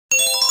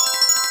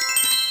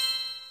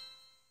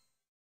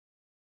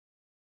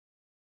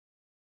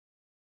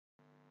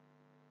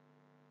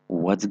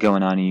What's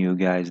going on you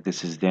guys?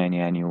 This is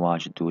Danny and you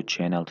watch the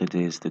channel.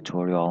 Today's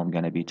tutorial I'm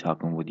gonna be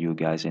talking with you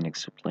guys and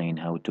explain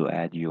how to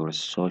add your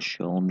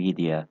social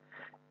media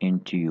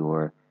into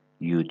your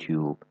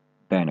YouTube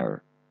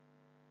banner.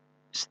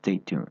 Stay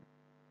tuned.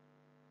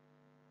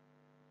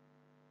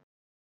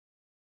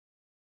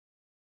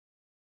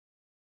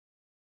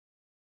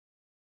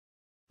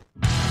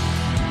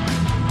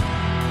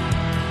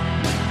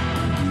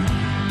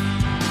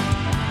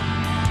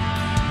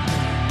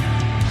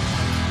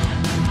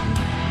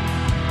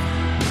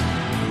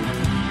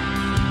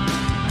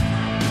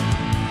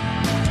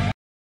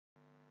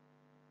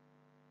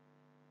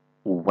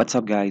 What's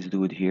up guys,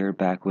 Dude here,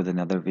 back with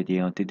another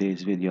video. In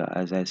today's video,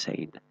 as I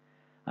said,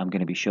 I'm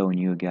gonna be showing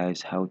you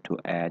guys how to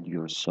add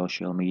your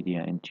social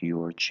media into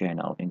your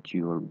channel, into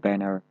your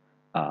banner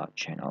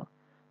channel.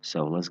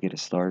 So let's get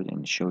started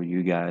and show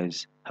you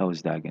guys how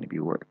is that gonna be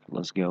work.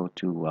 Let's go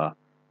to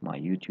my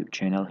YouTube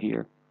channel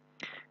here,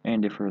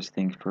 and the first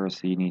thing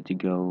first, you need to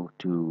go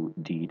to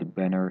the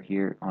banner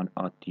here on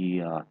at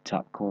the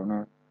top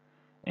corner,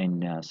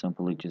 and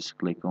simply just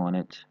click on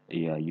it.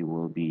 Yeah, you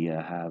will be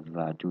have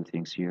two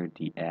things here: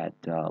 the add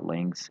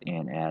links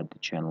and add the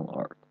channel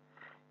art.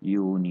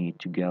 You need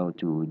to go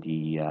to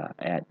the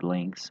add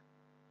links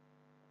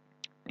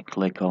and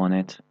click on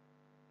it.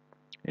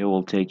 It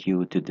will take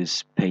you to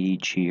this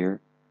page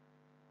here,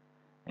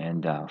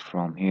 and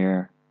from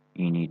here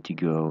you need to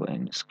go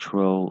and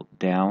scroll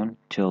down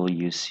till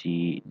you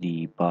see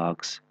the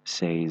box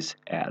says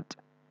add.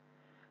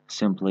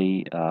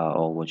 Simply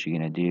all what you're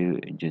gonna do,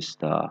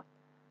 just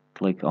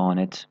click on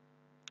it,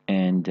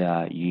 and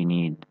you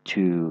need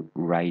to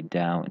write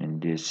down in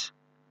this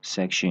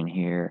section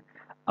here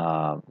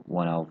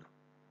one of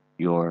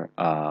your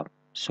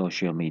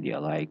social media,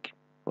 like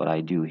what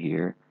I do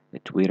here, the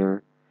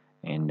Twitter,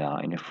 and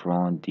in the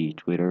front the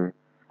Twitter,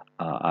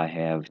 I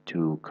have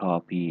to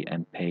copy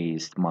and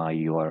paste my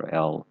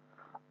URL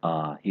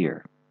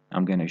here.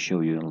 I'm gonna show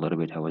you in a little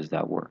bit how does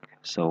that work.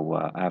 So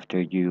after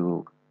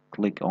you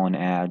click on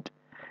add,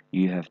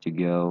 you have to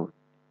go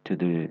to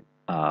the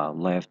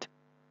left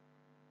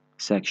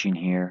section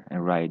here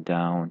and write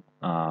down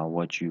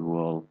what you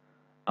will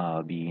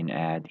be in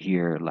add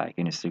here, like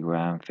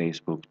Instagram,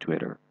 Facebook,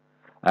 Twitter.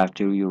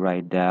 After you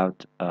write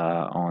that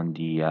on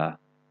the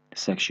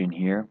section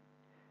here,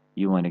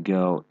 you want to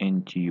go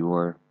into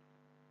your,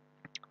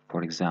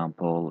 for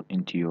example,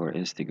 into your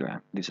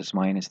Instagram. This is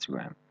my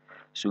Instagram.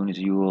 Soon as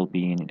you will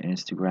be in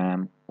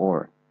Instagram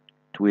or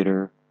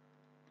Twitter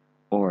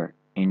or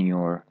in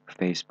your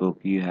Facebook,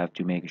 you have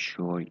to make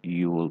sure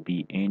you will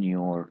be in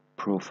your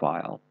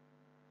profile.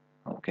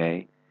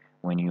 Okay,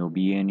 when you'll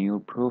be in your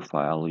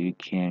profile, you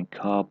can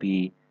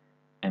copy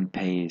and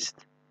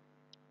paste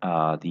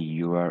the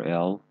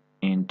URL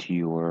into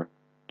your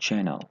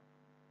channel.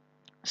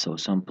 So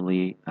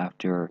simply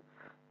after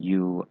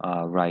you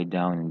write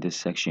down in this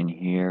section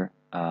here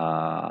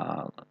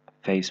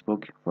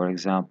Facebook, for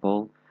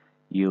example,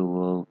 you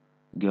will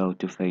go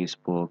to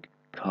Facebook,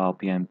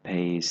 copy and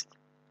paste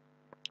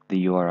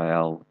the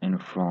URL in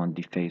front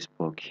the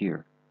Facebook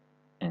here,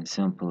 and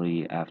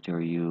simply after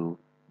you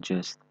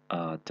just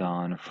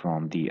done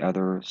from the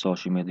other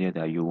social media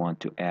that you want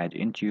to add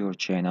into your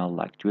channel,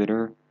 like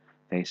Twitter,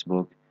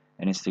 Facebook,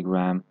 and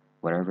Instagram,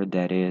 whatever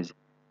that is,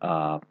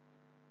 uh,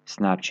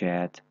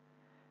 Snapchat,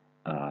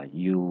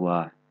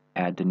 you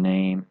add the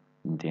name,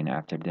 and then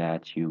after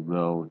that you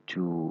go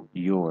to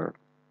your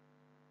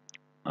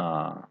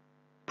uh,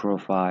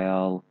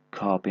 profile,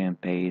 copy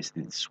and paste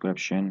the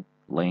description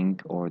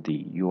link or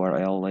the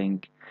URL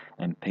link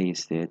and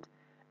paste it,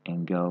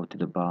 and go to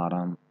the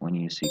bottom. When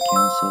you see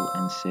cancel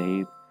and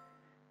save,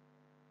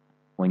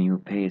 when you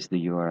paste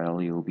the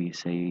URL, you will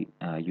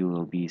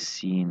be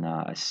seeing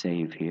a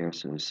save here.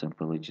 So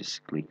simply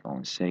just click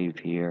on save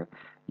here.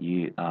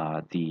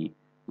 The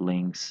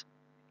links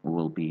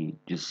will be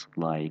just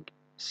like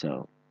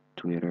so: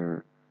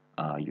 Twitter,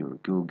 your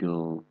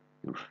Google,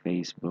 your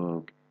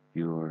Facebook,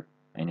 your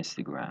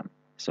Instagram.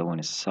 So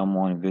when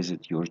someone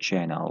visits your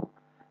channel,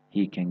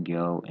 he can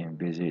go and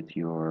visit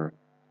your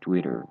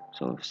Twitter.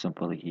 So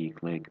simply he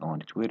click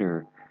on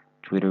Twitter,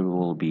 Twitter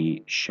will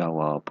be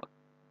show up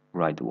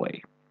right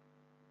away.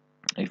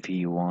 If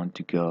you want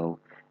to go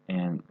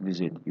and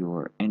visit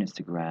your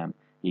Instagram,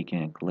 you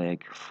can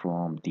click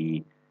from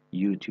the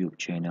YouTube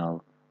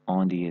channel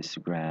on the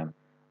Instagram.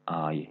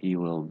 He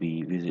will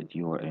be visit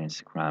your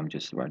Instagram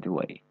just right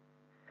away.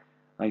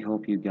 I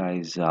hope you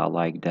guys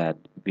like that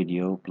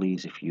video.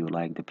 Please, if you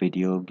like the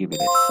video, give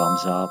it a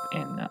thumbs up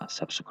and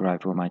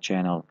subscribe for my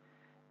channel.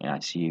 And I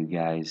see you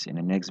guys in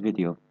the next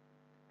video.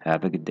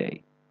 Have a good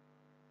day.